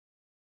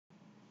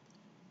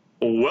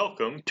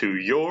Welcome to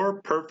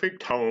Your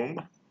Perfect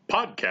Home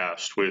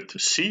podcast with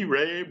C.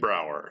 Ray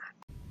Brower.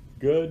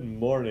 Good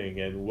morning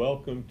and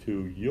welcome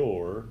to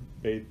Your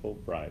Faithful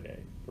Friday.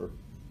 For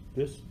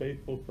this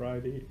Faithful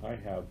Friday, I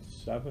have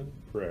 7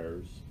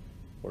 prayers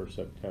for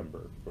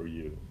September for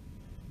you.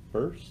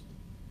 First,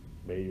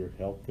 may your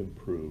health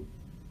improve.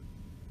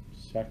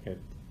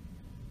 Second,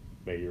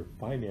 may your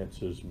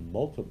finances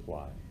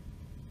multiply.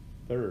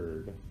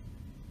 Third,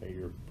 may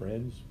your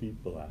friends be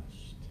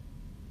blessed.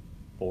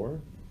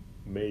 Fourth,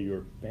 may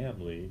your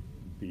family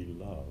be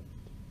loved.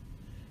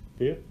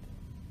 Fifth,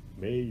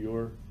 may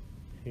your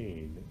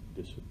pain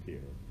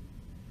disappear.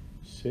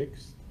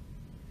 Sixth,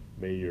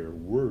 may your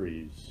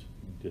worries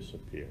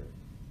disappear.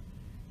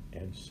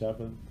 And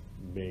seventh,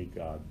 may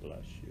God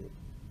bless you.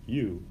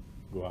 You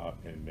go out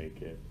and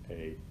make it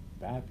a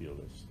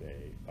fabulous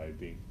day by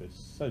being the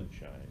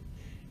sunshine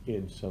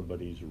in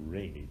somebody's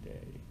rainy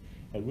day.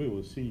 And we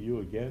will see you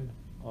again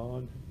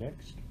on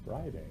next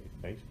Friday.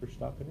 Thanks for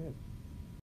stopping in.